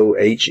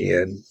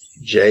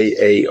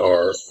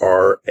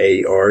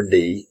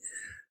JOHNJARRARD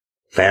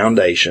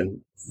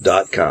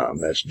Foundation.com.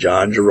 That's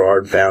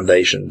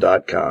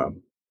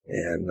johngerardfoundation.com.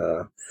 And,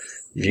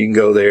 if you can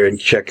go there and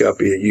check up,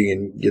 you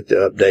can get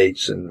the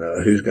updates and,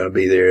 who's going to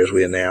be there as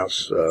we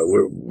announce.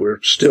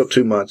 We're still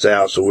 2 months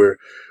out, so we're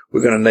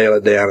going to nail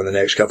it down in the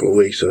next couple of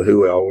weeks of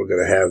who all we're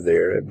going to have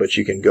there. But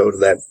you can go to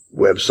that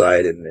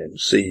website and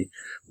see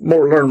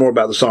learn more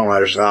about the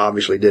songwriters. I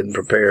obviously didn't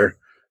prepare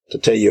to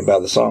tell you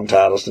about the song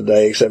titles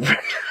today, except for,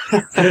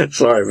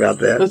 sorry about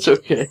that. That's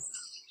okay.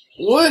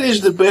 What is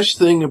the best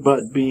thing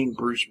about being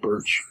Bruce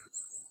Burch?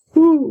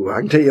 Ooh,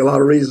 I can tell you a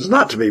lot of reasons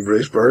not to be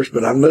Bruce Burch,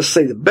 but I must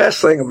say the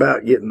best thing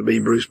about getting to be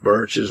Bruce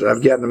Burch is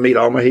I've gotten to meet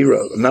all my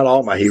heroes. Not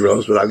all my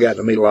heroes, but I've gotten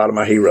to meet a lot of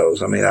my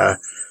heroes. I mean, I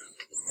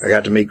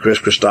got to meet Chris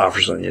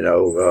Christopherson,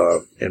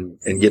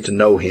 and get to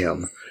know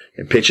him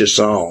and pitch his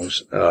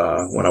songs,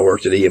 when I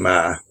worked at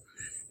EMI.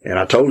 And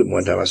I told him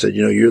one time, I said,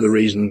 you're the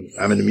reason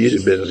I'm in the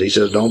music business. He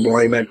says, don't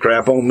blame that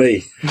crap on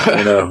me.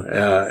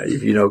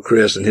 If you know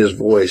Chris and his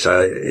voice,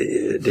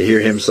 to hear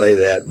him say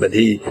that, but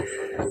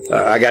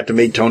I got to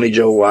meet Tony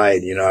Joe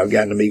White. I've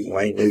gotten to meet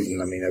Wayne Newton.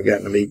 I mean, I've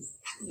gotten to meet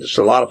just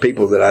a lot of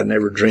people that I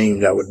never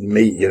dreamed I would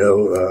meet,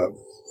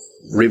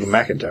 Reba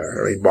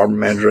McEntire, Barbara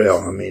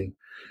Mandrell. I mean,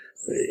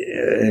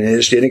 and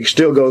it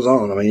still goes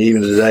on. I mean,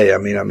 even today, I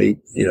meet, I'm trying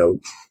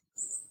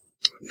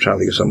to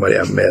think of somebody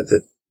I've met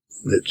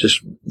that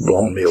just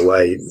blown me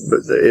away.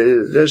 But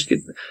just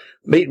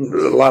meeting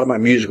a lot of my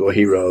musical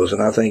heroes.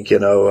 And I think,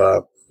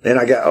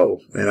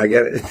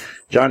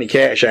 Johnny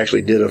Cash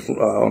actually did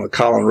on a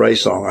Colin Ray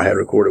song I had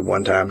recorded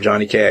one time.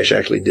 Johnny Cash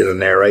actually did a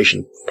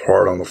narration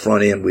part on the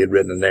front end. We had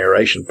written a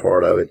narration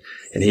part of it,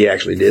 and he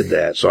actually did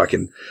that. So I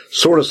can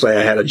sort of say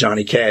I had a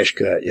Johnny Cash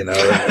cut, and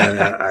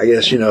I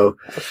guess,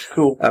 That's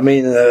cool. I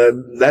mean,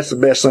 that's the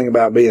best thing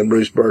about being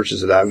Bruce Burch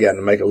is that I've gotten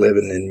to make a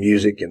living in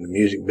music and the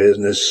music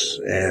business,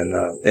 and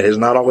it has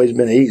not always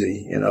been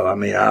easy. I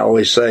mean, I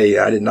always say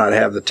I did not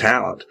have the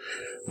talent,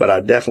 but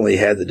I definitely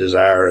had the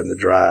desire and the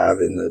drive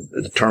and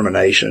the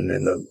determination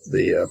and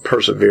the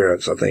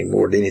perseverance, I think,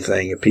 more than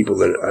anything. And people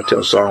that I tell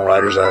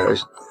songwriters, I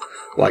always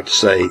like to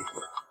say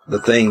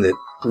the thing that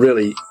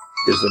really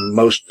is the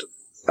most,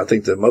 I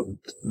think the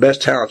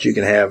best talent you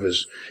can have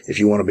is, if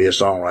you want to be a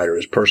songwriter,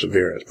 is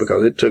perseverance.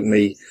 Because it took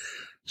me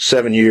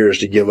 7 years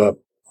to give up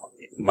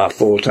my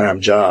full-time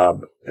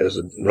job as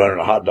running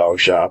a hot dog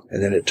shop,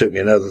 and then it took me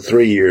another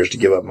 3 years to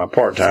give up my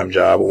part-time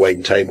job of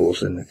waiting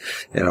tables and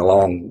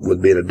along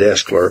with being a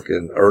desk clerk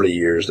in early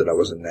years that I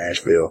was in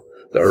Nashville,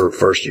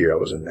 first year I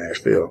was in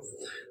Nashville.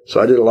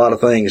 So I did a lot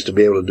of things to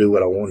be able to do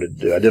what I wanted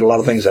to do. I did a lot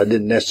of things I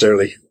didn't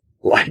necessarily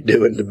like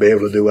doing to be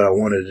able to do what I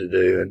wanted to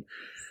do, and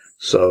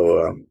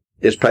so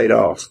it's paid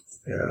off.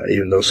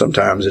 Even though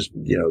sometimes it's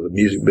the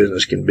music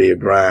business can be a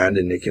grind,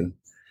 and it can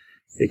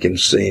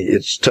seem,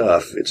 it's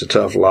tough. It's a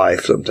tough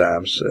life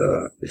sometimes.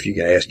 If you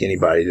can ask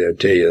anybody, they'll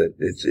tell you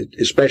it's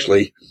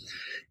especially,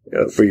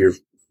 for your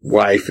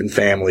wife and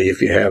family,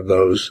 if you have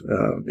those,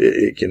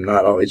 it's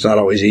not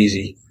always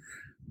easy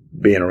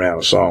being around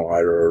a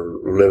songwriter or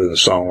living the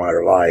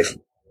songwriter life,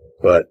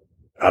 but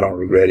I don't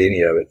regret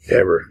any of it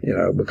ever,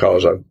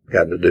 because I've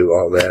gotten to do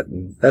all that.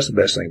 And that's the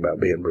best thing about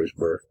being Bruce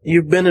Burch.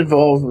 You've been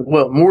involved,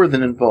 more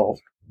than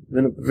involved,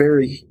 been a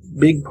very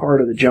big part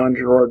of the John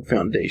Gerard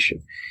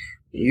Foundation.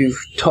 You've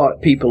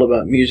taught people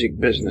about music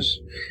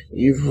business.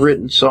 You've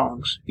written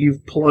songs.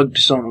 You've plugged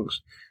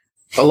songs.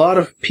 A lot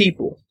of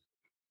people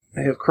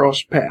have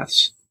crossed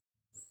paths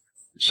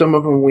Some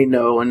of them we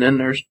know, and then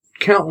there's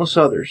countless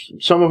others.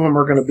 Some of them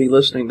are going to be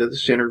listening to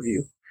this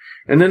interview.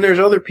 And then there's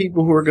other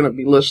people who are going to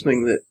be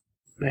listening that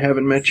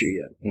haven't met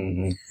you yet.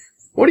 Mm-hmm.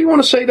 What do you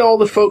want to say to all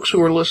the folks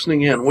who are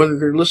listening in, whether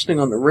they're listening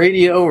on the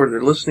radio or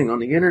they're listening on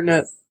the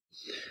internet?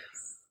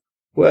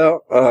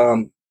 Well,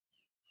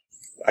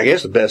 I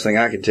guess the best thing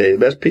I can tell you,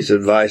 the best piece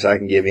of advice I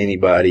can give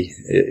anybody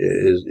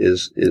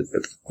is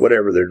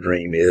whatever their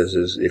dream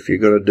is if you're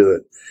going to do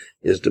it,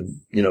 is to,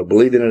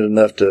 believe in it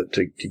enough to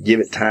give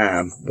it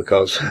time,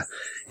 because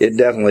it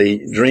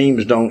definitely,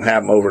 dreams don't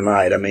happen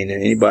overnight. I mean,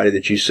 anybody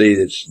that you see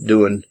that's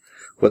doing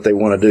what they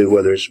want to do,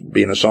 whether it's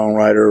being a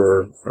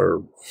songwriter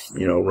or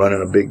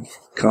running a big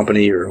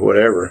company or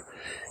whatever,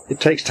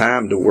 it takes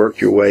time to work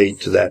your way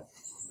to that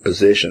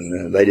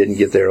position. They didn't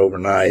get there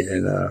overnight.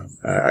 And,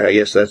 I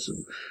guess that's,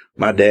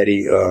 my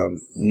daddy,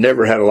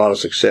 never had a lot of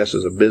success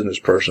as a business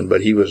person,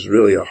 but he was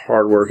really a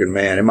hardworking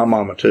man, and my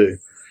mama too.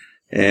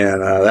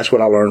 And, that's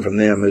what I learned from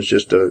them, is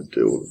just to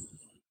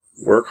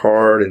work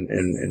hard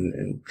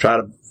and try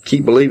to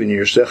keep believing in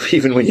yourself,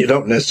 even when you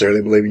don't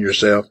necessarily believe in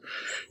yourself.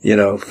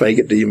 Fake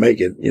it till you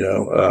make it.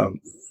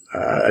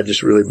 I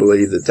just really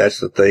believe that that's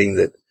the thing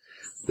that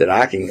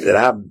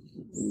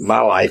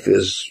my life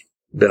has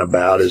been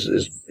about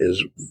is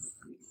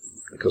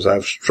because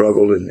I've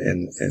struggled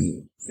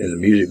in the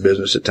music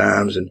business at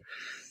times,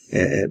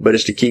 but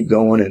it's to keep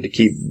going and to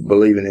keep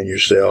believing in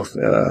yourself,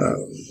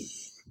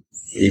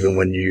 even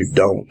when you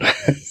don't.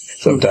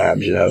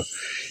 Sometimes,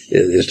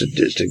 is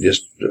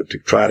to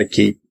try to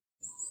keep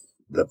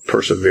the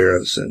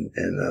perseverance and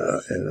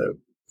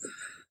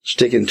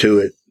sticking to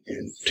it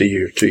until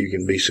you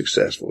can be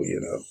successful,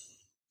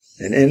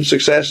 And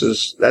success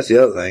that's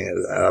the other thing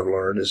that I've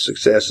learned, is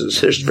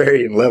there's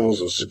varying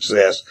levels of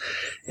success,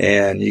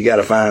 and you got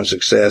to find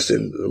success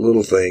in the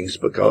little things,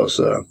 because,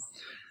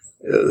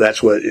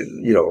 that's what,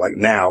 like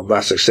now,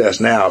 my success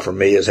now for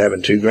me is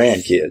having 2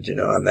 grandkids,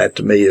 and that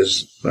to me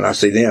is, when I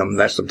see them,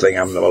 that's the thing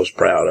I'm the most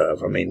proud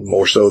of. I mean,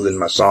 more so than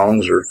my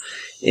songs or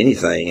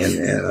anything.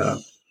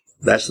 And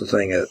that's the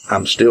thing that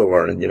I'm still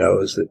learning,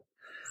 is that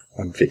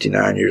I'm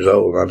 59 years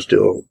old. I'm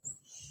still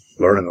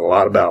learning a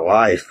lot about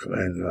life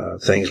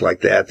and things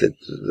like that,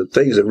 the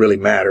things that really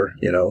matter,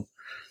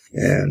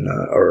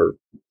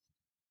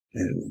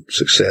 and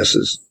success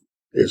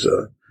is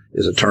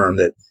a term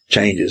that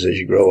changes as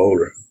you grow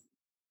older.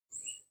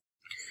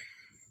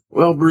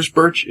 Well, Bruce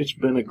Burch, it's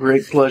been a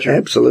great pleasure.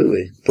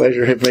 Absolutely.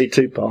 Pleasure for me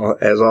too, Paul,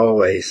 as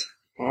always.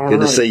 Good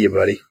to see you,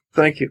 buddy.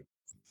 Thank you.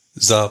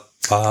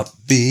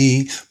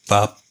 Zapabi,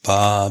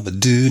 papa,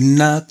 do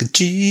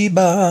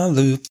nakajiba,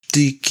 loop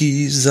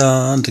dikis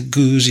on the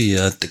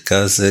gujia, the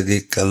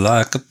kasagika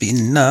like a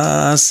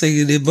pina,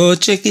 say the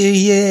bocheki,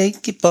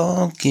 yaki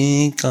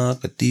bonking,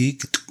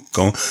 cockadika,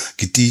 tukon,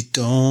 kitty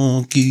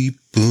donkey,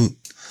 boot,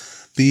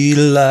 be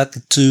like a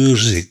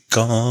turzik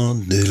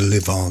on the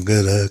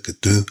livanga like a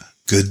do.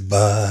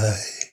 Goodbye.